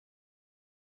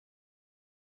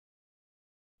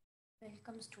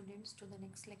Welcome students to the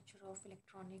next lecture of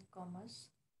electronic commerce.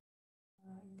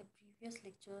 In the previous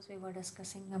lectures, we were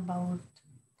discussing about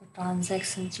the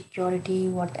transaction security,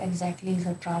 what exactly is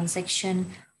a transaction,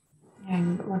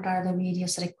 and what are the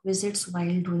various requisites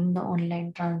while doing the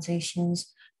online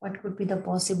transactions, what could be the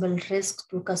possible risk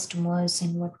to customers,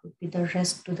 and what could be the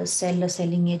risk to the seller,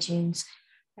 selling agents,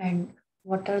 and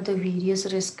what are the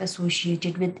various risks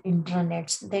associated with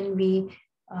intranets. Then we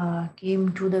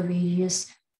came to the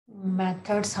various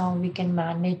methods how we can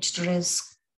manage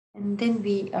risk, and then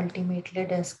we ultimately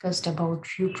discussed about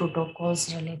few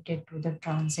protocols related to the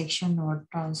transaction or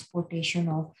transportation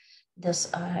of this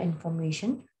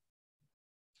information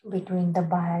between the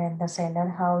buyer and the seller,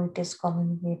 how it is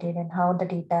communicated, and how the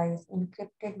data is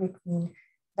encrypted between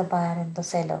the buyer and the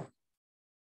seller.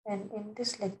 And in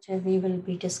this lecture, we will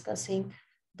be discussing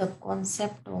the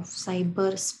concept of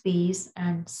cyberspace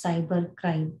and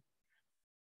cybercrime.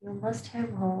 You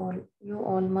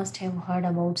all must have heard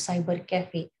about cyber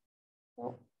cafe.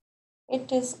 So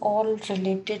it is all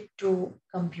related to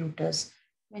computers.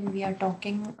 When we are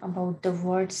talking about the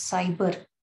word cyber,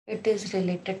 it is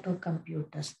related to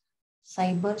computers.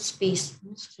 Cyberspace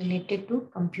is related to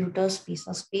computer space,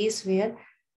 a space where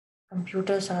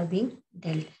computers are being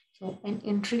dealt. So an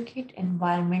intricate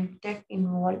environment that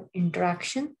involve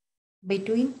interaction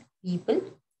between people,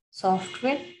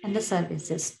 software, and the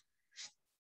services.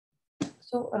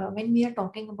 So, when we are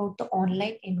talking about the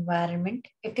online environment,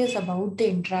 it is about the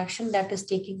interaction that is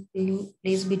taking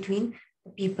place between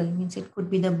the people. Means it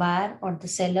could be the buyer or the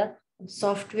seller, the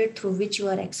software through which you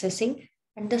are accessing,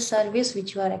 and the service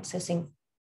which you are accessing.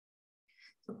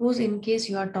 Suppose in case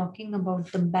you are talking about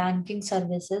the banking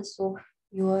services, so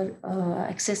you are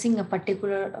accessing a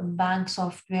particular bank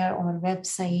software or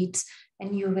websites,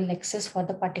 and you will access for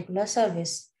the particular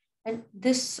service. And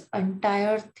this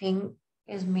entire thing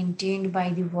is maintained by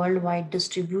the worldwide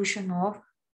distribution of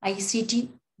ICT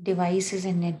devices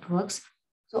and networks.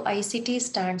 So ICT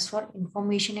stands for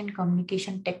Information and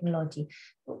Communication Technology.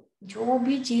 तो जो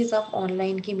भी चीज आप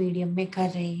online के medium में कर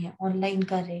रहे हैं, ऑनलाइन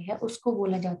कर रहे हैं, उसको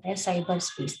बोला जाता है साइबर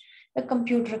स्पेस या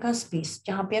कंप्यूटर का स्पेस,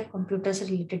 जहाँ पे आप कंप्यूटर से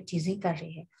रिलेटेड चीजें कर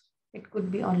रहे हैं. It could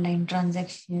be online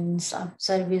transactions, आप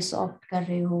सर्विस ऑप्ट कर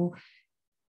रहे हो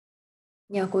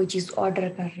या कोई चीज ऑर्डर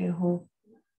कर रहे हो,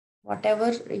 what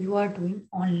ever you are doing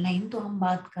online. तो हम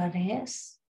बात कर रहे हैं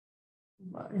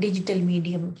डिजिटल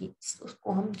मीडियम की.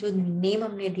 उसको हम जो नेम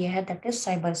हमने दिया है that is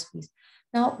cyber space.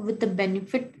 Now with the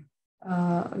benefit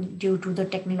due to the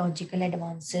technological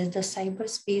advances, the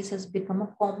cyberspace has become a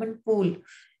common pool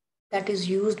that is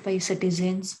used by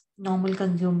citizens, normal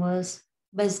consumers,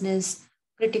 business,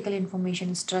 critical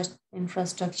information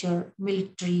infrastructure,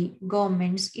 military,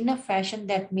 governments in a fashion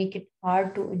that make it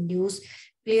hard to induce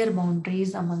clear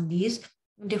boundaries among these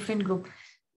different groups.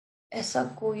 ऐसा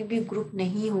कोई भी group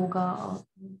नहीं होगा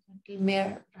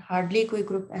में, hardly कोई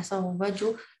group ऐसा होगा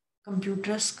जो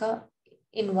कंप्यूटर्स का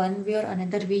इन वन वे और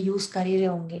अनदर वे यूज कर ही रहे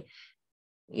होंगे.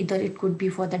 इधर it could be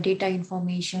for the data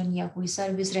information या कोई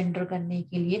सर्विस रेंडर करने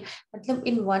के लिए, मतलब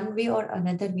इन वन वे और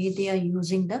another way they are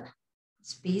using the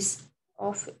space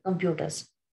of computers.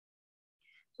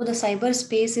 So the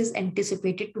cyberspace is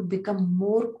anticipated to become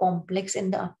more complex in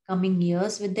the upcoming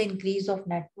years with the increase of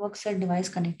networks and device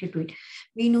connected to it.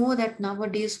 We know that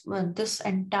nowadays this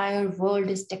entire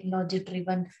world is technology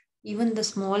driven. Even the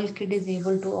small kid is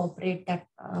able to operate that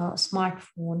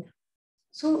smartphone.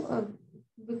 So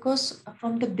because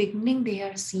from the beginning they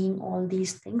are seeing all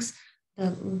these things,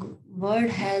 the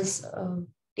world has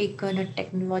taken a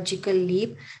technological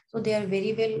leap, so they are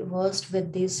very well versed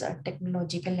with these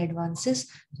technological advances.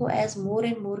 So as more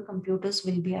and more computers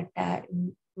will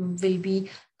be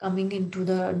coming into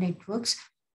the networks,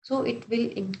 so it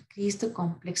will increase the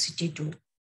complexity too.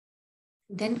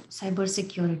 Then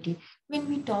cybersecurity. When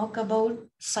we talk about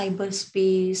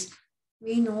cyberspace,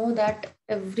 we know that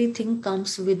everything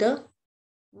comes with a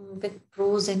with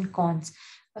pros and cons.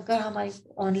 अगर हमारी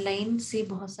online से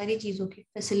बहुत सारी चीज़ों की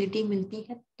facility मिलती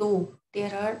है, तो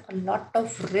there are lot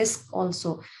of risk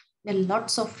also,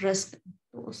 lots of risk.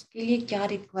 तो उसके लिए क्या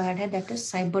रिक्वायर्ड है, दैट इज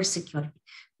साइबर सिक्योरिटी.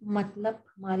 मतलब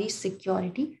हमारी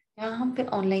सिक्योरिटी, यहाँ हम फिर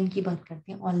ऑनलाइन की बात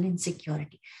करते हैं, ऑनलाइन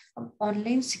सिक्योरिटी. अब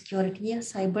ऑनलाइन सिक्योरिटी या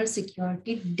cyber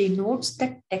security denotes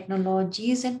the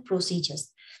technologies and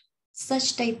procedures, such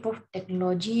type of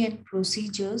technology and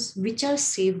procedures which are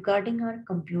safeguarding our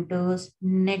computers,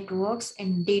 networks,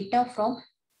 and data from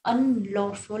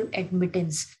unlawful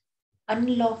admittance.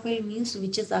 Unlawful means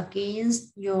which is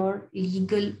against your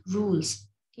legal rules.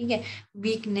 Okay?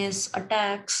 Weakness,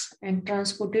 attacks, and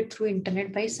transported through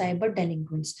internet by cyber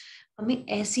delinquents. हमें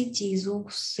ऐसी चीजों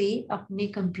से अपने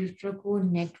computer को,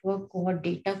 network को और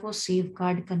data को save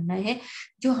guard करना है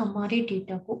जो हमारे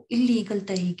डेटा को इलीगल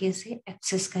तरीके से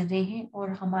एक्सेस कर रहे हैं और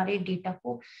हमारे डेटा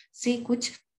को से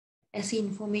कुछ ऐसी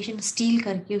इंफॉर्मेशन स्टील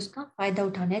करके उसका फायदा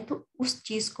उठाना है। तो उस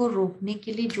चीज को रोकने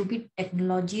के लिए जो भी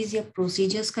टेक्नोलॉजीज या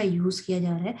प्रोसीजर्स का यूज किया जा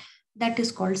रहा है, that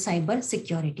is called cyber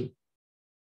security.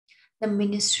 The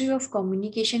Ministry of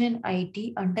Communication and IT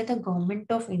under the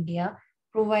Government of India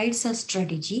provides a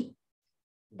strategy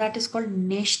that is called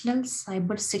national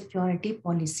cyber security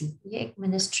policy. ये एक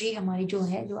मिनिस्ट्री हमारी जो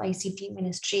है, जो आईसीटी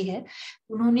मिनिस्ट्री है,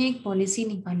 उन्होंने एक पॉलिसी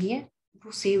निकाली है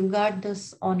to safeguard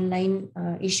this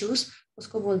online issues.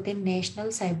 उसको बोलते हैं नेशनल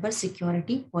साइबर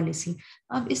सिक्योरिटी पॉलिसी।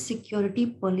 अब इस सिक्योरिटी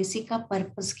पॉलिसी का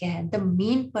पर्पस क्या है? The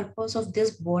main purpose of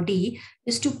this body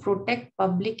is to protect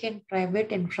public and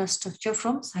private infrastructure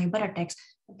from cyber attacks.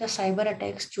 मतलब साइबर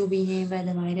अटैक्स जो भी हैं,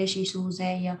 वह वायरस इशूज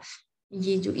है या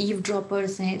ये जो ईव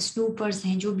ड्रॉपर्स हैं, स्नूपर्स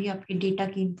हैं, जो भी आपके डेटा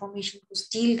की इंफॉर्मेशन को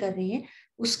स्टील कर रहे हैं,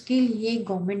 उसके लिए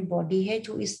गवर्नमेंट बॉडी है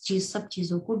जो इस चीज सब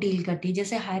चीजों को डील करती है।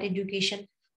 जैसे हायर एजुकेशन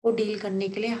को डील करने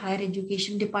के लिए हायर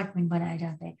एजुकेशन डिपार्टमेंट बनाया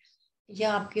जाता है,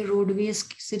 या आपके रोडवेज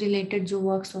से रिलेटेड जो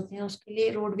वर्क्स होते हैं उसके लिए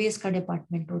रोडवेज का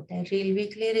डिपार्टमेंट होता है, रेलवे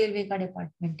के लिए रेलवे का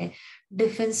डिपार्टमेंट है,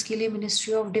 डिफेंस के लिए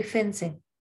मिनिस्ट्री ऑफ डिफेंस है,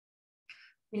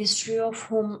 ministry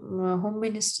of home home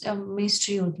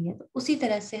ministry होती है। तो उसी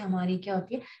तरह से हमारी क्या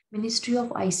होती है, मिनिस्ट्री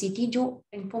ऑफ आईसीटी, जो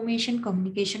इंफॉर्मेशन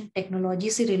कम्युनिकेशन टेक्नोलॉजी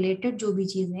से रिलेटेड जो भी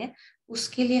चीजें हैं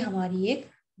उसके लिए हमारी एक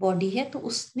बॉडी है। तो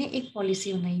उसने एक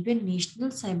पॉलिसी बनाई हुई है, national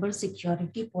cyber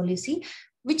security policy,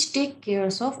 which take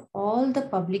cares of all the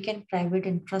public and private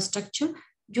infrastructure.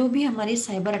 जो भी हमारी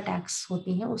साइबर अटैक्स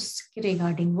होती हैं उसके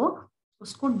रिगार्डिंग वो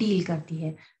उसको डील करती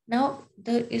है। Now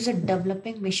the is a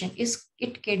developing mission, इस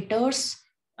इट केटर्स।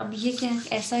 अब ये क्या है,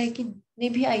 ऐसा है कि जितने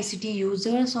भी आईसीटी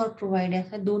यूजर्स और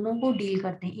प्रोवाइडर्स है दोनों को डील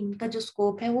करते हैं। इनका जो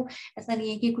स्कोप है वो ऐसा नहीं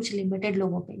है कि कुछ लिमिटेड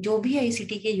लोगों पे, जो भी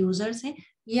आईसीटी के यूजर्स हैं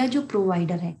या जो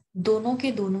प्रोवाइडर है, दोनों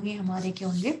के दोनों ही हमारे क्या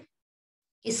होंगे,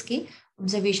 इसके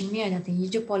ऑब्जर्वेशन में आ जाते हैं। ये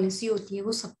जो पॉलिसी होती है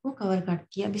वो सबको कवर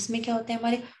करती है। अब इसमें क्या होता है,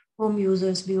 हमारे होम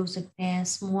यूजर्स भी हो सकते हैं,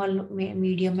 स्मॉल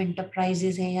मीडियम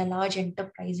एंटरप्राइजेज हैं या लार्ज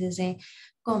एंटरप्राइजेज हैं,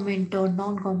 गवर्नमेंट और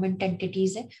नॉन गवर्नमेंट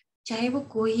एंटिटीज है, चाहे वो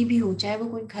कोई भी हो, चाहे वो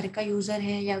कोई घर का यूजर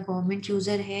है या गवर्नमेंट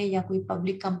यूजर है या कोई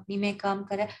पब्लिक कंपनी में काम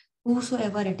कर रहा है,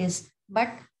 whosoever it is,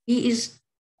 but he is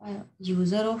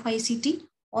user of ICT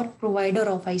और प्रोवाइडर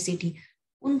ऑफ आईसीटी,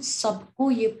 उन सबको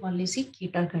ये पॉलिसी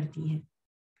केटर करती है।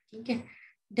 ठीक है।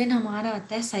 देन हमारा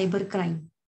आता है साइबर क्राइम।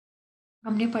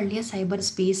 हमने पढ़ लिया साइबर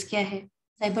स्पेस क्या है,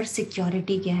 साइबर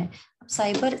सिक्योरिटी क्या है। अब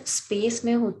साइबर स्पेस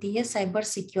में होती है साइबर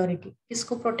सिक्योरिटी,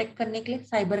 किसको प्रोटेक्ट करने के लिए,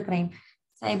 साइबर क्राइम।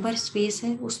 साइबर स्पेस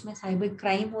है, उसमें साइबर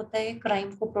क्राइम होता है,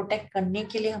 क्राइम को प्रोटेक्ट करने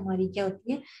के लिए हमारी क्या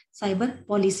होती है, साइबर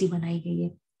पॉलिसी बनाई गई है।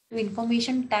 तो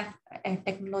इंफॉर्मेशन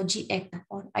टेक्नोलॉजी एक्ट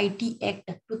और आईटी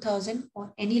एक्ट 2000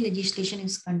 और any legislation in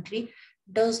country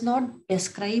does not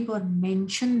describe और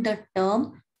mention the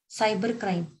term cyber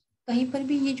crime. कहीं पर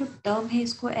भी ये जो टर्म है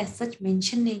इसको एज सच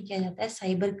मेंशन नहीं किया जाता है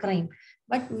cyber crime,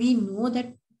 but we know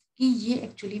that कि ये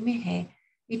एक्चुअली में है।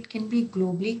 It can be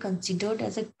globally considered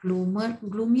as a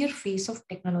ग्लूमियर face of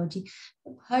technology.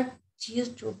 हर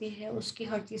चीज जो भी है उसके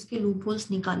हर चीज के लूप होल्स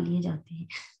निकाल लिए जाते हैं,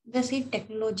 वैसे ही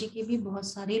टेक्नोलॉजी के भी बहुत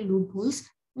सारे लूप होल्स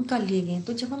निकाल लिए गए हैं।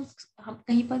 तो जब हम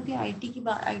कहीं पर भी आईटी की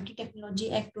बात, आईटी टेक्नोलॉजी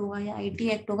एक्ट होगा या आईटी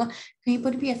एक्ट होगा, कहीं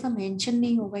पर भी ऐसा मेंशन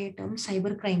नहीं होगा ये term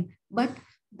cyber crime, but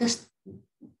the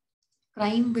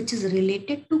crime which is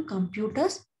related to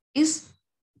computers is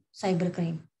cyber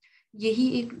crime. यही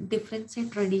एक डिफरेंस है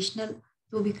ट्रेडिशनल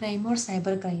जो भी क्राइम और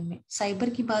साइबर क्राइम में। साइबर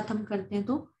की बात हम करते हैं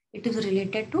तो it is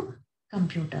related to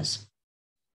computers.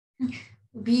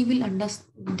 We will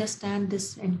understand this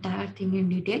entire thing in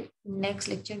detail. Next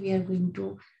lecture, we are going to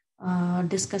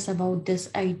discuss about this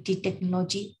IT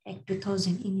Technology Act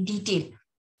 2000 in detail.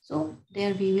 So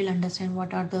there we will understand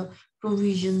what are the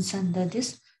provisions under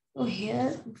this. So here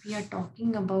we are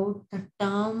talking about the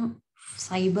term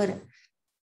cyber.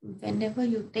 Whenever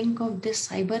you think of this,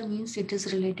 cyber means it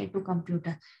is related to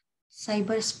computer.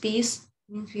 Cyberspace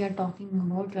means we are talking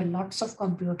about where lots of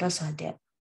computers are there.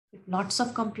 If lots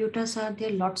of computers are there,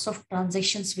 lots of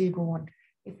transactions will go on.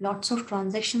 If lots of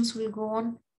transactions will go on,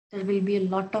 there will be a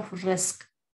lot of risk.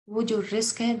 वो जो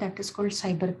risk है that is called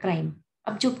cyber crime.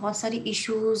 अब जो बहुत सारी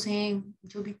issues हैं,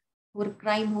 जो भी और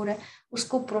क्राइम हो रहा है,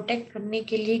 उसको प्रोटेक्ट करने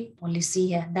के लिए एक पॉलिसी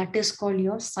है that is called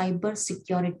your cyber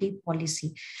security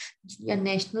policy या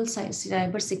नेशनल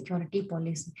साइबर सिक्योरिटी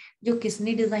पॉलिसी, जो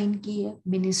किसने डिजाइन की है,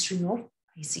 मिनिस्ट्री ऑफ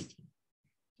आईसीटी।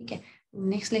 ठीक है।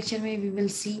 नेक्स्ट लेक्चर में we will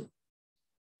see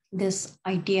this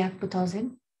IT Act 2000.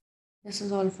 This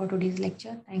is all for today's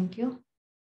lecture. Thank you.